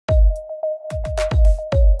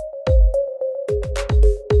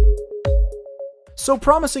So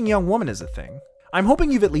Promising Young Woman is a thing. I'm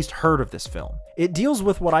hoping you've at least heard of this film. It deals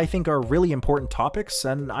with what I think are really important topics,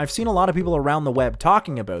 and I've seen a lot of people around the web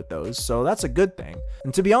talking about those, so that's a good thing.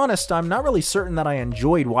 And to be honest, I'm not really certain that I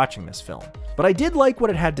enjoyed watching this film, but I did like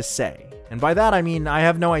what it had to say. And by that I mean I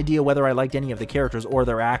have no idea whether I liked any of the characters or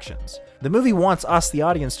their actions. The movie wants us, the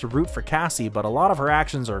audience, to root for Cassie, but a lot of her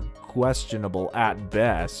actions are questionable at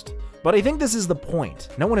best. But I think this is the point.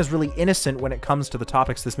 No one is really innocent when it comes to the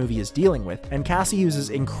topics this movie is dealing with, and Cassie uses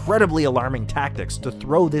incredibly alarming tactics to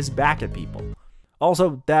throw this back at people.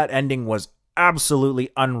 Also, that ending was absolutely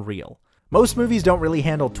unreal. Most movies don't really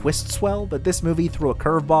handle twists well, but this movie threw a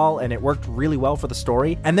curveball and it worked really well for the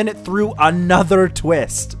story, and then it threw another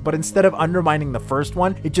twist, but instead of undermining the first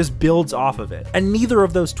one, it just builds off of it. And neither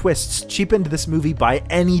of those twists cheapened this movie by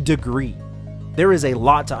any degree. There is a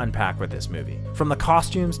lot to unpack with this movie. From the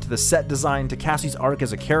costumes, to the set design, to Cassie's arc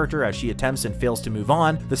as a character as she attempts and fails to move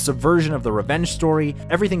on, the subversion of the revenge story,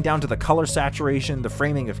 everything down to the color saturation, the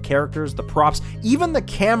framing of characters, the props, even the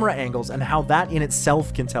camera angles and how that in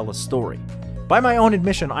itself can tell a story. By my own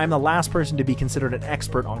admission, I'm the last person to be considered an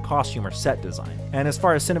expert on costume or set design. And as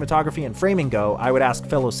far as cinematography and framing go, I would ask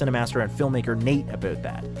fellow cinemaster and filmmaker Nate about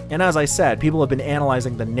that. And as I said, people have been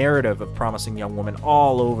analyzing the narrative of Promising Young Woman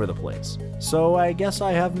all over the place. So I guess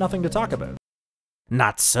I have nothing to talk about.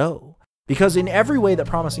 Not so. Because in every way that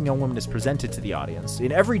Promising Young Woman is presented to the audience,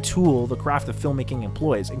 in every tool the craft of filmmaking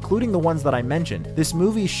employs, including the ones that I mentioned, this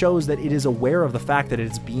movie shows that it is aware of the fact that it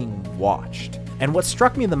is being watched. And what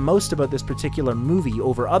struck me the most about this particular movie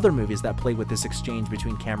over other movies that play with this exchange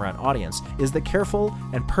between camera and audience is the careful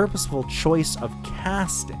and purposeful choice of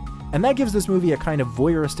casting. And that gives this movie a kind of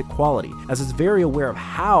voyeuristic quality, as it's very aware of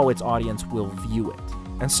how its audience will view it.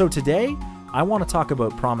 And so today, I want to talk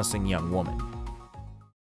about Promising Young Woman.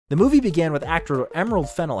 The movie began with actor Emerald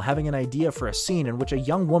Fennell having an idea for a scene in which a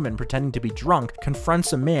young woman pretending to be drunk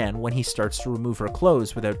confronts a man when he starts to remove her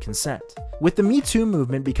clothes without consent. With the Me Too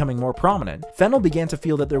movement becoming more prominent, Fennell began to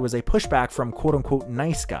feel that there was a pushback from quote-unquote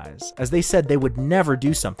nice guys, as they said they would never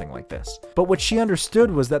do something like this. But what she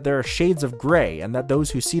understood was that there are shades of gray, and that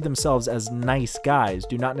those who see themselves as nice guys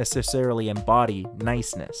do not necessarily embody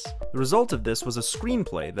niceness. The result of this was a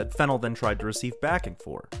screenplay that Fennell then tried to receive backing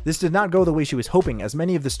for. This did not go the way she was hoping, as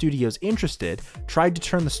many of the studios interested tried to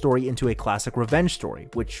turn the story into a classic revenge story,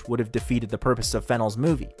 which would have defeated the purpose of Fennell's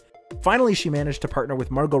movie. Finally, she managed to partner with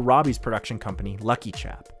Margot Robbie's production company, Lucky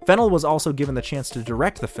Chap. Fennell was also given the chance to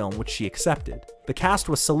direct the film, which she accepted. The cast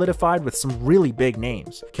was solidified with some really big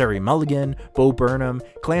names: Carey Mulligan, Bo Burnham,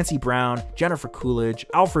 Clancy Brown, Jennifer Coolidge,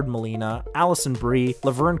 Alfred Molina, Alison Brie,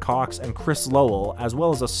 Laverne Cox, and Chris Lowell, as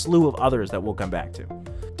well as a slew of others that we'll come back to.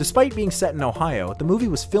 Despite being set in Ohio, the movie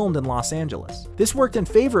was filmed in Los Angeles. This worked in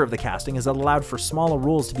favor of the casting as it allowed for smaller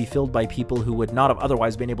roles to be filled by people who would not have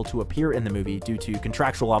otherwise been able to appear in the movie due to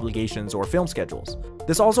contractual obligations or film schedules.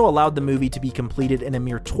 This also allowed the movie to be completed in a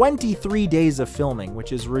mere 23 days of filming,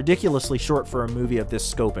 which is ridiculously short for a movie of this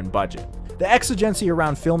scope and budget. The exigency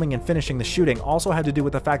around filming and finishing the shooting also had to do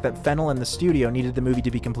with the fact that Fennell and the studio needed the movie to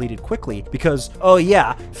be completed quickly because, oh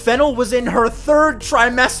yeah, Fennell was in her 3rd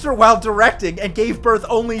trimester while directing and gave birth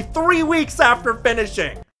only 3 weeks after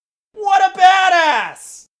finishing. What a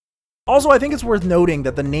badass! Also, I think it's worth noting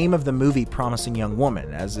that the name of the movie Promising Young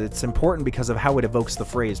Woman, as it's important because of how it evokes the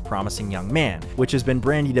phrase promising young man, which has been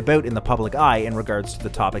bandied about in the public eye in regards to the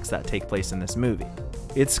topics that take place in this movie.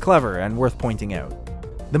 It's clever and worth pointing out.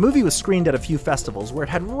 The movie was screened at a few festivals where it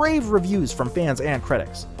had rave reviews from fans and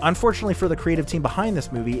critics. Unfortunately for the creative team behind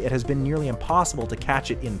this movie, it has been nearly impossible to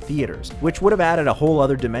catch it in theaters, which would have added a whole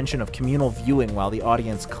other dimension of communal viewing while the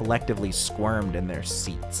audience collectively squirmed in their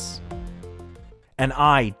seats. And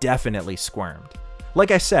I definitely squirmed.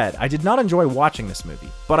 Like I said, I did not enjoy watching this movie,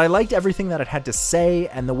 but I liked everything that it had to say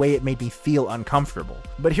and the way it made me feel uncomfortable.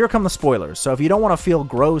 But here come the spoilers, so if you don't want to feel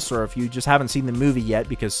gross or if you just haven't seen the movie yet,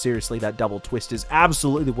 because seriously that double twist is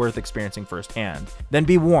absolutely worth experiencing firsthand, then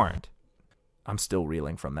be warned. I'm still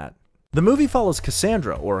reeling from that. The movie follows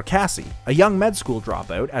Cassandra, or Cassie, a young med school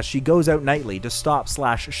dropout, as she goes out nightly to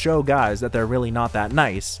stop/show guys that they're really not that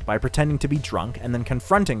nice by pretending to be drunk and then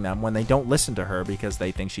confronting them when they don't listen to her because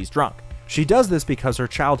they think she's drunk. She does this because her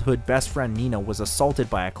childhood best friend Nina was assaulted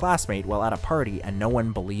by a classmate while at a party and no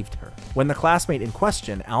one believed her. When the classmate in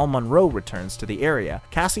question, Al Monroe, returns to the area,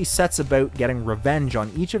 Cassie sets about getting revenge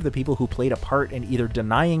on each of the people who played a part in either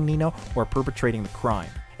denying Nina or perpetrating the crime.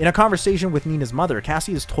 In a conversation with Nina's mother,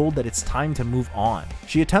 Cassie is told that it's time to move on.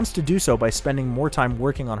 She attempts to do so by spending more time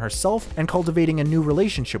working on herself and cultivating a new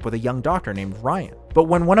relationship with a young doctor named Ryan. But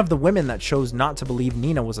when one of the women that chose not to believe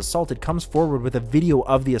Nina was assaulted comes forward with a video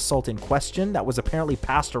of the assault in question that was apparently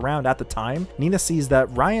passed around at the time, Nina sees that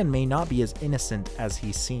Ryan may not be as innocent as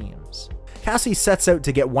he seems. Cassie sets out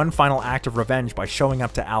to get one final act of revenge by showing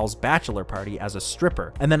up to Al's bachelor party as a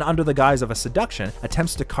stripper, and then under the guise of a seduction,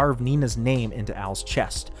 attempts to carve Nina's name into Al's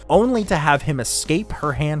chest, only to have him escape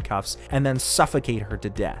her handcuffs and then suffocate her to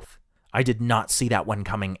death. I did not see that one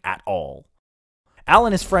coming at all. Al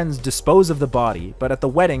and his friends dispose of the body, but at the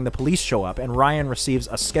wedding the police show up and Ryan receives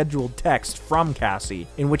a scheduled text from Cassie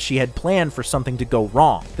in which she had planned for something to go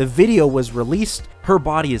wrong. The video was released, her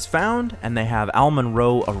body is found, and they have Al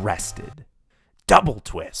Monroe arrested. Double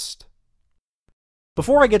twist.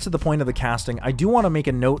 Before I get to the point of the casting, I do want to make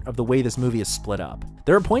a note of the way this movie is split up.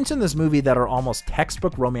 There are points in this movie that are almost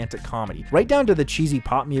textbook romantic comedy, right down to the cheesy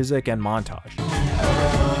pop music and montage.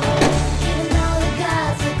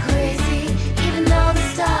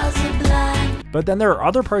 But then there are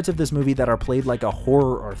other parts of this movie that are played like a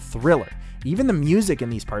horror or thriller. Even the music in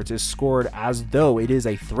these parts is scored as though it is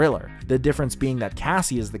a thriller, the difference being that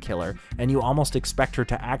Cassie is the killer, and you almost expect her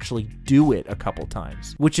to actually do it a couple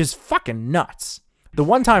times, which is fucking nuts. The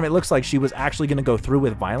one time it looks like she was actually going to go through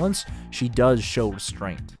with violence, she does show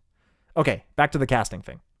restraint. Okay, back to the casting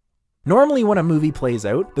thing. Normally when a movie plays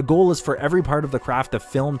out, the goal is for every part of the craft of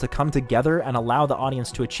film to come together and allow the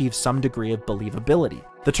audience to achieve some degree of believability.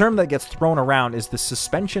 The term that gets thrown around is the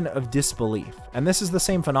suspension of disbelief, and this is the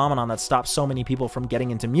same phenomenon that stops so many people from getting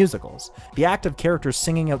into musicals. The act of characters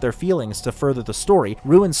singing out their feelings to further the story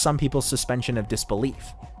ruins some people's suspension of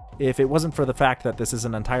disbelief. If it wasn't for the fact that this is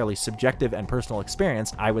an entirely subjective and personal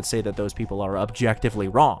experience, I would say that those people are objectively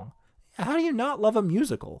wrong. How do you not love a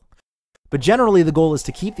musical? But generally the goal is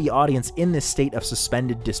to keep the audience in this state of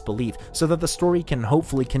suspended disbelief so that the story can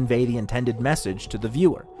hopefully convey the intended message to the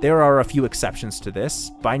viewer. There are a few exceptions to this.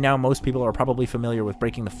 By now most people are probably familiar with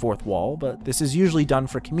breaking the fourth wall, but this is usually done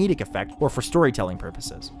for comedic effect or for storytelling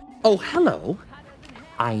purposes. Oh, hello.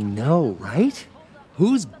 I know, right?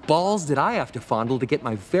 Whose balls did I have to fondle to get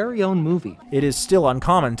my very own movie? It is still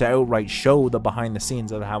uncommon to outright show the behind the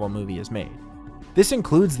scenes of how a movie is made. This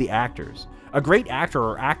includes the actors. A great actor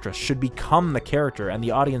or actress should become the character, and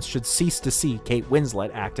the audience should cease to see Kate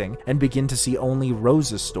Winslet acting and begin to see only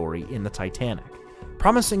Rose's story in the Titanic.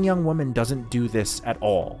 Promising Young Woman doesn't do this at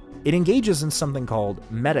all. It engages in something called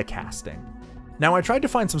metacasting. Now, I tried to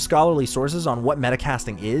find some scholarly sources on what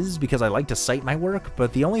metacasting is because I like to cite my work,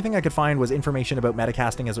 but the only thing I could find was information about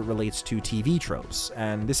metacasting as it relates to TV tropes,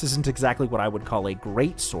 and this isn't exactly what I would call a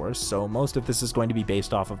great source, so most of this is going to be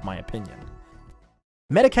based off of my opinion.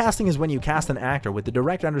 Metacasting is when you cast an actor with the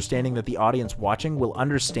direct understanding that the audience watching will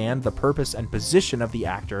understand the purpose and position of the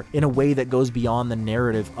actor in a way that goes beyond the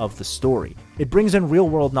narrative of the story. It brings in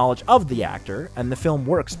real-world knowledge of the actor, and the film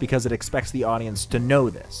works because it expects the audience to know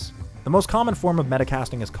this. The most common form of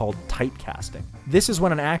metacasting is called typecasting. This is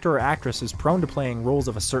when an actor or actress is prone to playing roles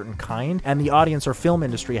of a certain kind, and the audience or film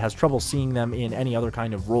industry has trouble seeing them in any other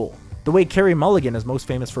kind of role. The way Carey Mulligan is most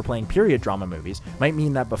famous for playing period drama movies might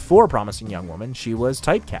mean that before Promising Young Woman, she was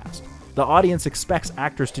typecast. The audience expects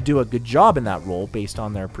actors to do a good job in that role based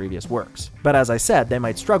on their previous works. But as I said, they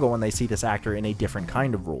might struggle when they see this actor in a different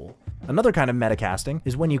kind of role. Another kind of metacasting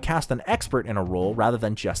is when you cast an expert in a role rather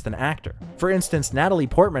than just an actor. For instance, Natalie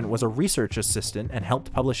Portman was a research assistant and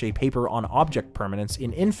helped publish a paper on object permanence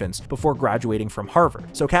in infants before graduating from Harvard,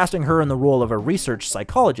 so casting her in the role of a research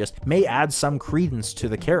psychologist may add some credence to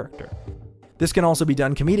the character. This can also be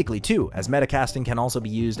done comedically too, as metacasting can also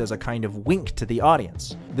be used as a kind of wink to the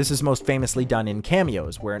audience. This is most famously done in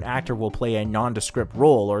cameos, where an actor will play a nondescript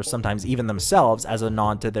role, or sometimes even themselves, as a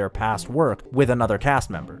nod to their past work with another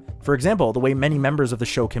cast member. For example, the way many members of the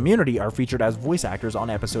show Community are featured as voice actors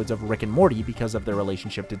on episodes of Rick and Morty because of their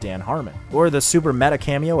relationship to Dan Harmon. Or the super meta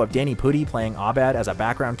cameo of Danny Pudi playing Abed as a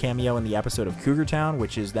background cameo in the episode of Cougar Town,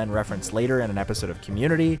 which is then referenced later in an episode of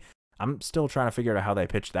Community. I'm still trying to figure out how they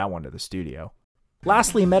pitched that one to the studio.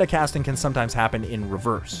 Lastly, metacasting can sometimes happen in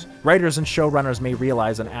reverse. Writers and showrunners may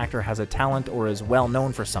realize an actor has a talent or is well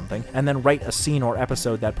known for something, and then write a scene or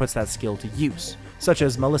episode that puts that skill to use. Such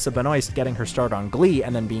as Melissa Benoist getting her start on Glee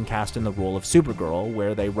and then being cast in the role of Supergirl,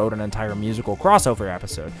 where they wrote an entire musical crossover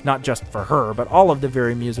episode, not just for her, but all of the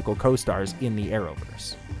very musical co-stars in the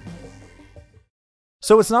Arrowverse.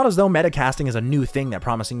 So it's not as though metacasting is a new thing that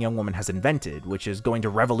Promising Young Woman has invented, which is going to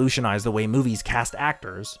revolutionize the way movies cast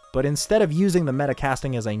actors, but instead of using the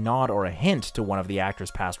metacasting as a nod or a hint to one of the actors'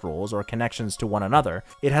 past roles or connections to one another,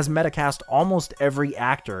 it has metacast almost every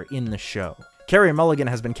actor in the show. Carey Mulligan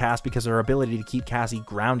has been cast because of her ability to keep Cassie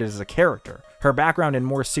grounded as a character. Her background in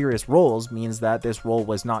more serious roles means that this role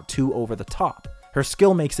was not too over the top. Her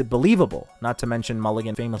skill makes it believable, not to mention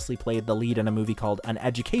Mulligan famously played the lead in a movie called An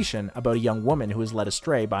Education about a young woman who is led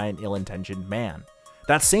astray by an ill-intentioned man.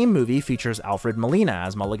 That same movie features Alfred Molina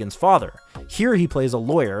as Mulligan's father. Here he plays a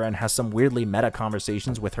lawyer and has some weirdly meta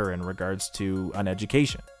conversations with her in regards to An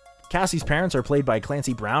Education. Cassie's parents are played by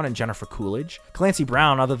Clancy Brown and Jennifer Coolidge. Clancy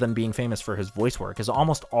Brown, other than being famous for his voice work, is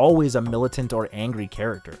almost always a militant or angry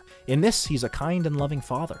character. In this, he's a kind and loving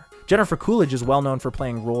father. Jennifer Coolidge is well known for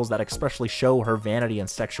playing roles that especially show her vanity and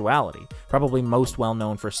sexuality, probably most well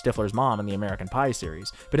known for Stifler's mom in the American Pie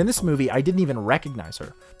series, but in this movie I didn't even recognize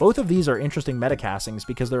her. Both of these are interesting metacastings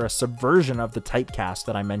because they're a subversion of the typecast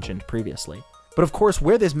that I mentioned previously. But of course,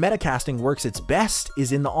 where this metacasting works its best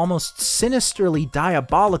is in the almost sinisterly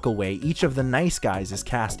diabolical way each of the nice guys is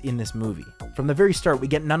cast in this movie. From the very start, we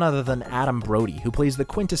get none other than Adam Brody, who plays the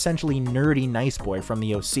quintessentially nerdy nice boy from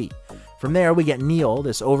the OC. From there, we get Neil,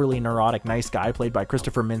 this overly neurotic nice guy played by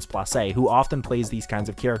Christopher Mintz-Plasse, who often plays these kinds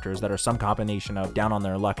of characters that are some combination of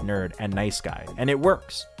down-on-their-luck nerd and nice guy, and it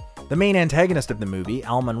works. The main antagonist of the movie,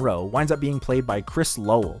 Al Monroe, winds up being played by Chris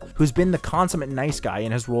Lowell, who's been the consummate nice guy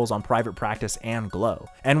in his roles on Private Practice and Glow.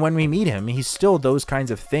 And when we meet him, he's still those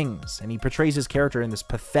kinds of things, and he portrays his character in this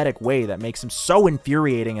pathetic way that makes him so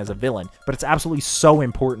infuriating as a villain, but it's absolutely so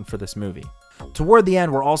important for this movie. Toward the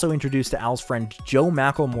end, we're also introduced to Al's friend Joe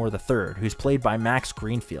McElmore III, who's played by Max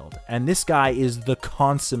Greenfield, and this guy is the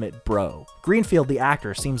consummate bro. Greenfield, the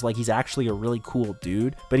actor, seems like he's actually a really cool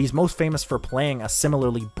dude, but he's most famous for playing a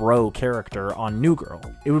similarly bro character on New Girl.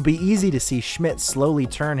 It would be easy to see Schmidt slowly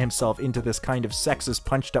turn himself into this kind of sexist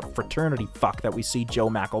punched-up fraternity fuck that we see Joe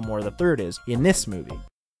McElmore III is in this movie.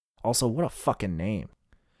 Also, what a fucking name.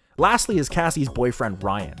 Lastly is Cassie's boyfriend,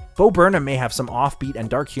 Ryan. Bo Burnham may have some offbeat and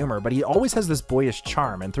dark humor, but he always has this boyish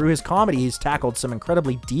charm, and through his comedy he's tackled some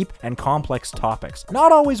incredibly deep and complex topics.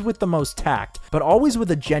 Not always with the most tact, but always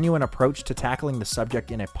with a genuine approach to tackling the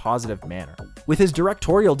subject in a positive manner. With his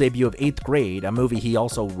directorial debut of 8th Grade, a movie he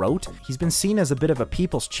also wrote, he's been seen as a bit of a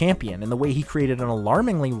people's champion in the way he created an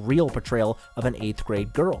alarmingly real portrayal of an 8th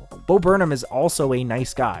grade girl. Bo Burnham is also a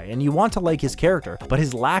nice guy, and you want to like his character, but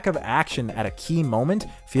his lack of action at a key moment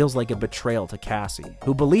feels like a betrayal to Cassie,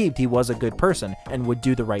 who believed he was a good person and would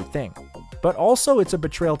do the right thing. But also it's a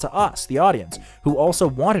betrayal to us, the audience, who also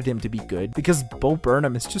wanted him to be good because Bo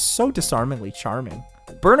Burnham is just so disarmingly charming.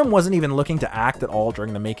 Burnham wasn't even looking to act at all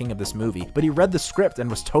during the making of this movie, but he read the script and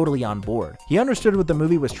was totally on board. He understood what the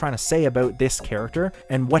movie was trying to say about this character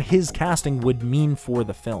and what his casting would mean for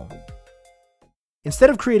the film.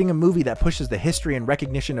 Instead of creating a movie that pushes the history and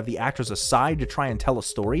recognition of the actors aside to try and tell a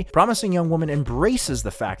story, Promising Young Woman embraces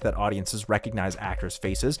the fact that audiences recognize actors'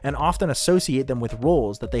 faces and often associate them with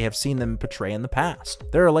roles that they have seen them portray in the past.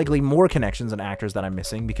 There are likely more connections and actors that I'm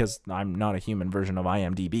missing because I'm not a human version of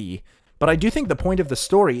IMDb. But I do think the point of the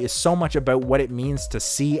story is so much about what it means to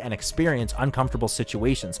see and experience uncomfortable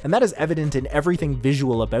situations, and that is evident in everything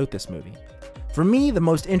visual about this movie. For me, the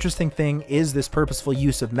most interesting thing is this purposeful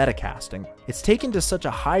use of metacasting. It's taken to such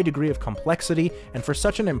a high degree of complexity and for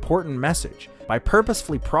such an important message. By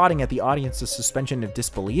purposefully prodding at the audience's suspension of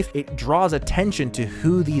disbelief, it draws attention to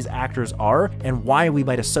who these actors are and why we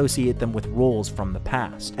might associate them with roles from the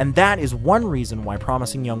past. And that is one reason why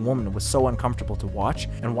Promising Young Woman was so uncomfortable to watch,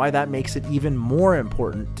 and why that makes it even more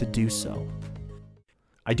important to do so.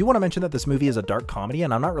 I do want to mention that this movie is a dark comedy,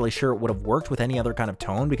 and I'm not really sure it would have worked with any other kind of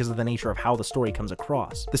tone because of the nature of how the story comes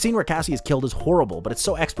across. The scene where Cassie is killed is horrible, but it's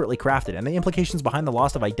so expertly crafted, and the implications behind the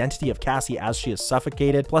loss of identity of Cassie as she is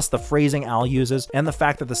suffocated, plus the phrasing Al uses, and the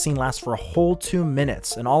fact that the scene lasts for a whole 2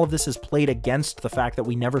 minutes, and all of this is played against the fact that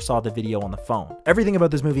we never saw the video on the phone. Everything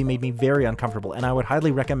about this movie made me very uncomfortable, and I would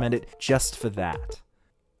highly recommend it just for that.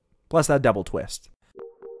 Plus that double twist.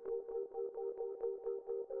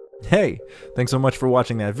 Hey, thanks so much for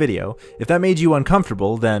watching that video. If that made you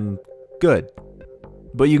uncomfortable, then good.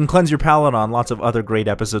 But you can cleanse your palate on lots of other great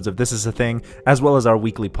episodes of This Is a Thing, as well as our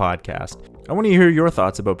weekly podcast. I want to hear your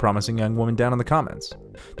thoughts about Promising Young Woman down in the comments.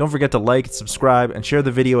 Don't forget to like, subscribe, and share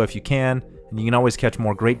the video if you can, and you can always catch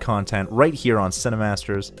more great content right here on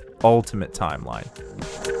Cinemaster's Ultimate Timeline.